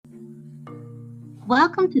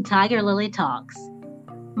Welcome to Tiger Lily Talks.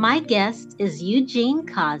 My guest is Eugene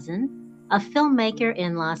Kazan, a filmmaker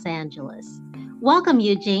in Los Angeles. Welcome,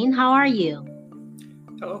 Eugene. How are you?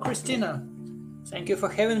 Hello, Christina. Thank you for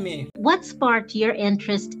having me. What sparked your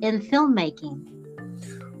interest in filmmaking?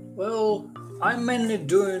 Well, I'm mainly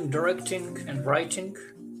doing directing and writing,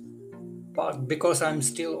 but because I'm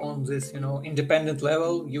still on this, independent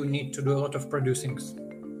level, you need to do a lot of producing.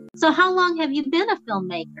 So, how long have you been a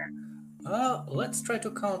filmmaker? Let's try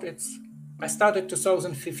to count. I started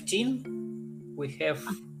 2015. We have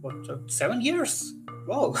 7 years.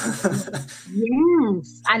 Wow.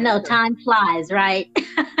 Yes, I know time flies, right?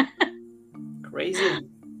 Crazy.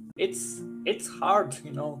 It's hard,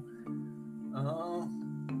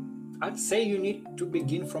 I'd say you need to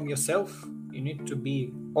begin from yourself. You need to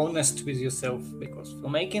be honest with yourself because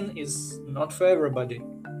filmmaking is not for everybody.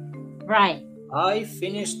 Right. I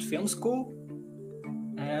finished film school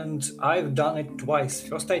and I've done it twice.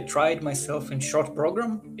 First, I tried myself in short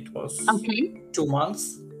program. It was Okay. 2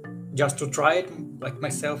 months just to try it like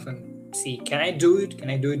myself and see, can I do it? Can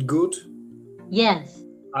I do it good? Yes.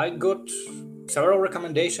 I got several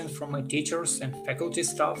recommendations from my teachers and faculty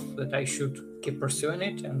staff that I should keep pursuing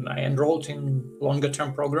it, and I enrolled in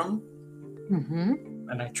longer-term program.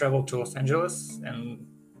 And I traveled to Los Angeles, and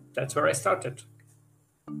that's where I started.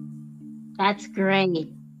 That's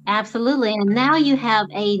great. Absolutely. And now you have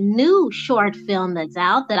a new short film that's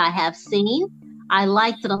out that I have seen. I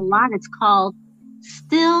liked it a lot. It's called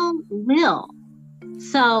Still Will.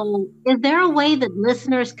 So, is there a way that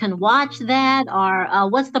listeners can watch that, or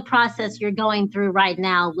what's the process you're going through right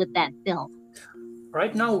now with that film?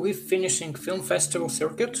 Right now, we're finishing film festival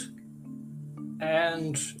circuit,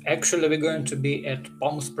 and actually, we're going to be at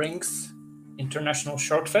Palm Springs International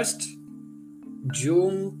Short Fest,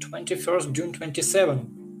 June 21st, June 27th.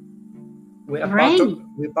 We're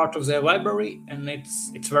part of the library, and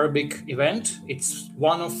it's a very big event. It's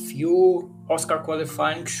one of few Oscar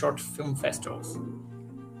qualifying short film festivals.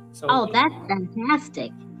 So, that's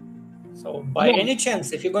fantastic. So by any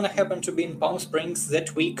chance, if you're going to happen to be in Palm Springs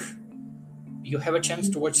that week, you have a chance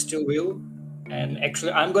to watch Still Will. And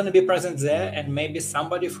actually, I'm going to be present there, and maybe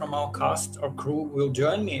somebody from our cast or crew will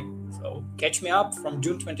join me. So catch me up from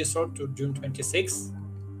June 23rd to June 26th.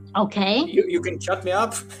 Okay. You can chat me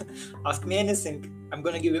up, ask me anything. I'm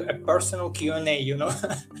going to give you a personal Q&A,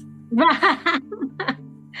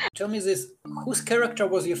 Tell me this, whose character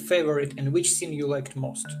was your favorite and which scene you liked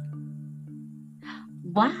most?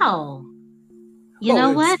 Wow. You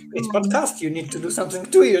know what? It's podcast. You need to do something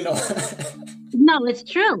too, No, it's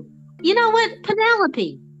true. You know what?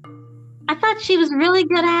 Penelope. I thought she was a really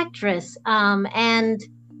good actress. And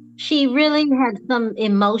she really had some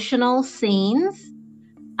emotional scenes.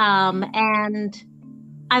 And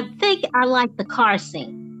I think I liked the car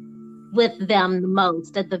scene with them the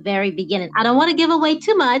most at the very beginning. I don't want to give away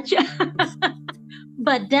too much,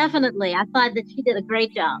 but definitely I thought that she did a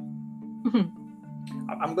great job.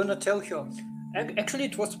 I'm going to tell her. Actually,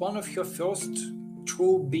 it was one of her first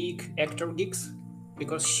true big actor gigs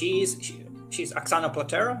because she's Oksana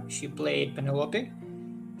Platera. She played Penelope.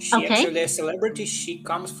 She actually a celebrity. She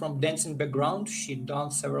comes from dancing background. She done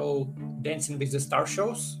several Dancing with the Star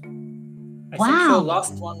shows. I think her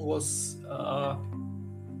last one was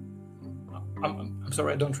I'm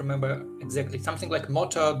sorry, I don't remember exactly. Something like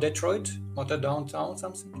Motor Detroit, Motor Downtown,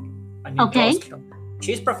 something. I need to ask her.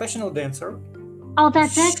 She's a professional dancer. Oh,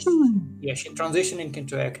 that's excellent. Yeah, she transitioning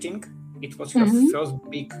into acting. It was her first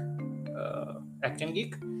big acting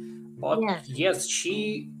gig. But yes,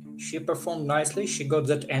 she performed nicely. She got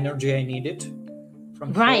that energy I needed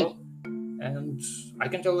from her. And I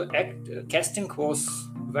can tell casting was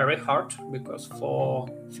very hard because for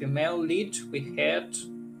female lead, we had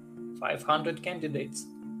 500 candidates.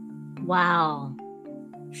 Wow.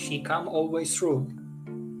 She come all the way through.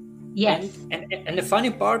 Yes. And the funny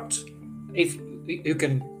part, if you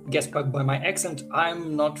can guess by my accent,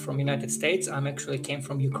 I'm not from United States. I'm actually came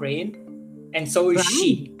from Ukraine. And so is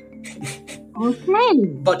she. Okay.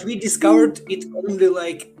 But we discovered it only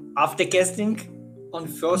like after casting on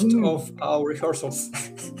first of our rehearsals.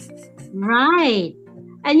 Right.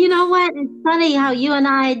 And you know what? It's funny how you and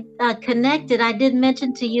I connected. I did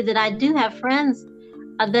mention to you that I do have friends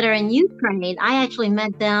that are in Ukraine. I actually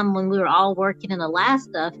met them when we were all working in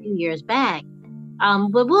Alaska a few years back.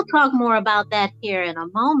 But we'll talk more about that here in a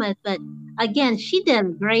moment. But again, she did a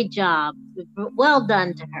great job. Well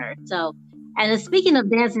done to her. So, and speaking of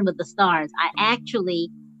Dancing with the Stars, I actually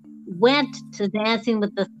went to Dancing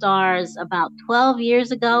with the Stars about 12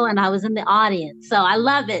 years ago, and I was in the audience. So I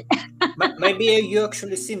love it. Maybe you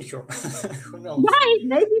actually seen her. Who knows? Right,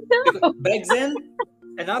 maybe so. Back then,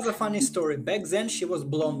 Another funny story. Back then, she was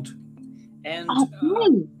blonde. And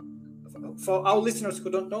Okay. for our listeners who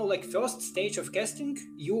don't know, like first stage of casting,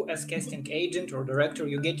 you as casting agent or director,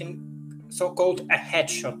 you're getting so-called a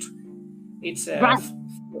headshot. It's Right.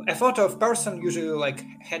 a photo of person, usually like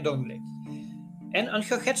head only. And on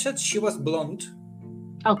her headshot, she was blonde.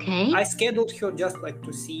 Okay. I scheduled her just like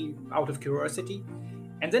to see out of curiosity.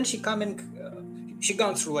 And then she she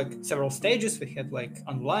gone through like several stages. We had like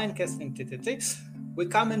online casting, we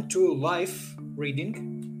come into live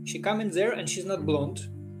reading. She come in there and she's not blonde.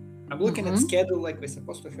 I'm looking at schedule, like we're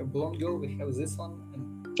supposed to have blonde girl, we have this one,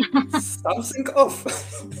 and something off.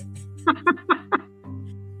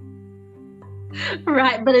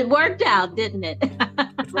 Right, but it worked out, didn't it?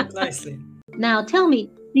 It worked nicely. Now, tell me,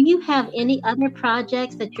 do you have any other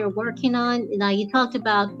projects that you're working on? Now, you talked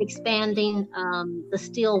about expanding the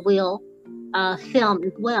steel wheel film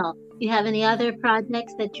as well. Do you have any other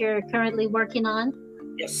projects that you're currently working on?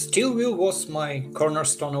 Yes, steel wheel was my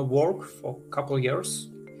cornerstone of work for a couple of years.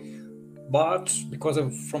 But because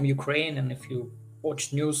of from Ukraine, and if you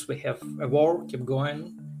watch news, we have a war keep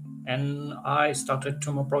going, and I started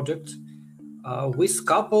two more projects with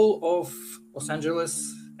couple of Los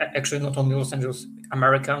Angeles, actually not only Los Angeles,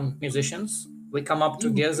 American musicians. We come up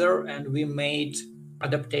together and we made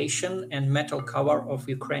adaptation and metal cover of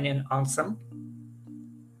Ukrainian anthem.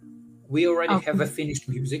 We already have a finished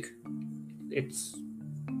music. It's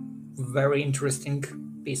very interesting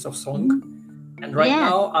piece of song. And right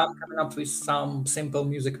now I'm coming up with some simple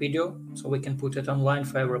music video so we can put it online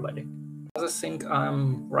for everybody. The other thing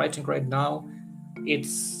I'm writing right now,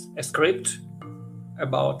 it's a script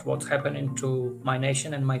about what's happening to my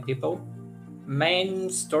nation and my people. Main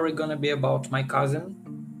story gonna be about my cousin.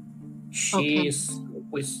 She's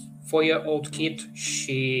with 4-year-old kid.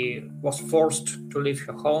 She was forced to leave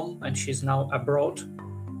her home and she's now abroad,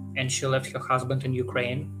 and she left her husband in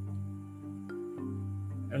Ukraine.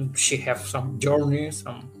 And she have some journey,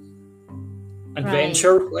 some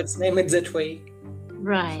adventure, let's name it that way.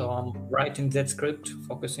 Right. So I'm writing that script,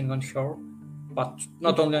 focusing on her, but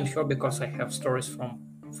not only on her, because I have stories from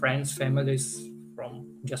friends, families, from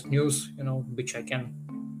just news, which I can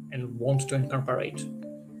and want to incorporate.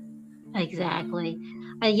 Exactly.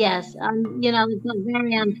 Yes. It's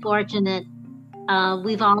very unfortunate.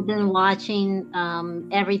 We've all been watching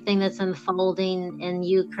everything that's unfolding in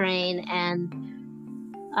Ukraine, and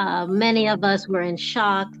many of us were in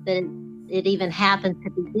shock that it even happened to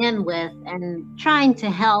begin with, and trying to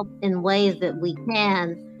help in ways that we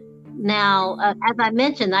can. Now, as I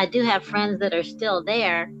mentioned, I do have friends that are still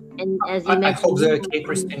there, and as you mentioned, I hope they're okay,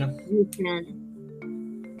 Christina.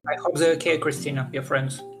 I hope they're okay, Christina, your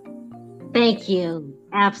friends. Thank you.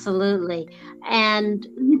 Absolutely. And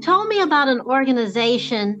you told me about an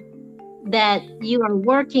organization that you are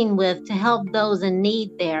working with to help those in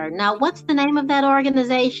need there. Now, what's the name of that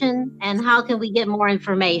organization, and how can we get more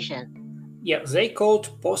information? Yeah, they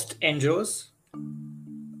called Post Angeles.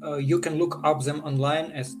 You can look up them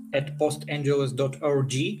online at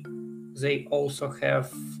postangeles.org. They also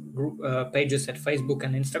have pages at Facebook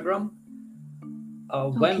and Instagram.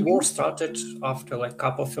 When war started, after like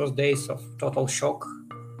couple first days of total shock,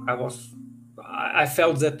 I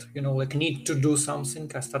felt that need to do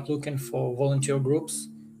something. I started looking for volunteer groups.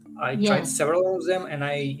 I tried several of them, and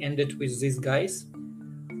I ended with these guys.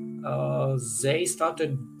 They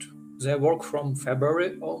started their work from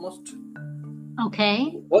February almost. Okay.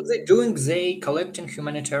 What they're doing, they collecting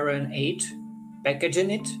humanitarian aid, packaging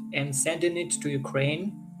it, and sending it to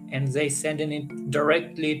Ukraine. And they sending it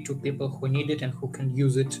directly to people who need it and who can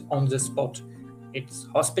use it on the spot. It's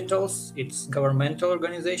hospitals, it's governmental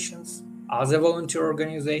organizations, other volunteer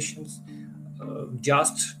organizations,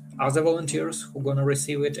 just other volunteers who are gonna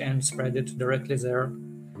receive it and spread it directly there.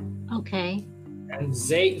 Okay. And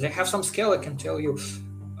they have some scale, I can tell you.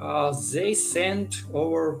 They sent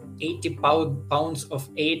over 80 pounds of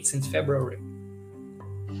aid since February.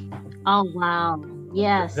 Oh, wow.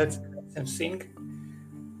 Yes. That's a thing.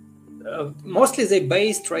 Mostly they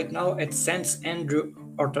based right now at St. Andrew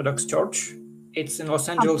Orthodox Church. It's in Los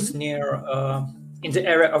Angeles near, in the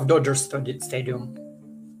area of Dodger Stadium.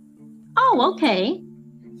 Oh, okay.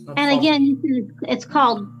 And again, you said it's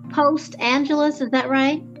called Post Angeles, is that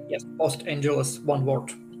right? Yes, Post Angeles, one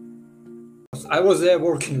word. I was there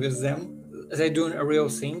working with them. They're doing a real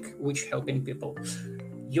thing, which helping people.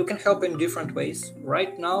 You can help in different ways.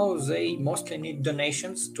 Right now, they mostly need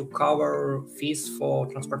donations to cover fees for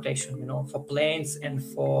transportation, for planes and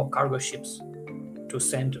for cargo ships to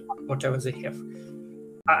send whatever they have.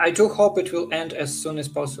 I do hope it will end as soon as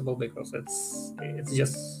possible, because it's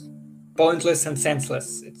just pointless and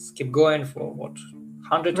senseless. It's keep going for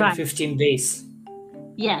 115 days.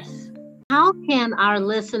 Yes. How can our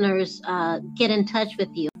listeners get in touch with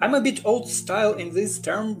you? I'm a bit old style in this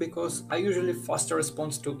term because I usually faster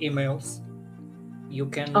respond to emails. You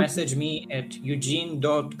can Okay. message me at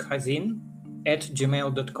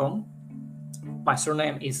eugene.khazin@gmail.com. My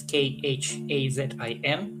surname is Khazin.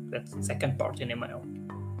 That's the second part in email.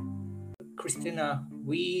 Christina,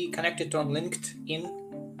 we connected on LinkedIn.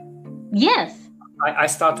 Yes. I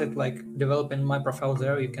started developing my profile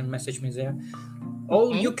there. You can message me there. Or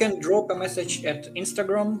Okay. you can drop a message at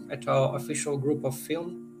Instagram at our official group of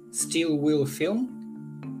film, Still Will Film.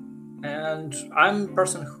 And I'm a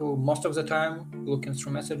person who most of the time looking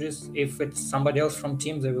through messages. If it's somebody else from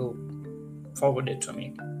team, they will forward it to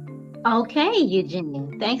me. Okay,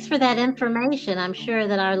 Eugene. Thanks for that information. I'm sure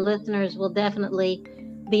that our listeners will definitely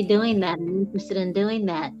be doing that and interested in doing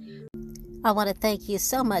that. I want to thank you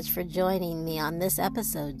so much for joining me on this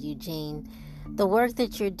episode, Eugene. The work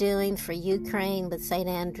that you're doing for Ukraine with St.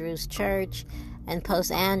 Andrew's Church and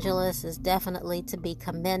Post Angeles is definitely to be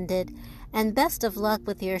commended. And best of luck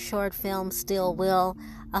with your short film, Still Will.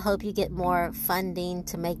 I hope you get more funding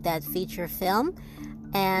to make that feature film.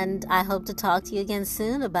 And I hope to talk to you again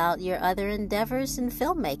soon about your other endeavors in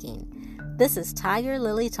filmmaking. This is Tiger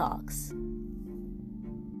Lily Talks.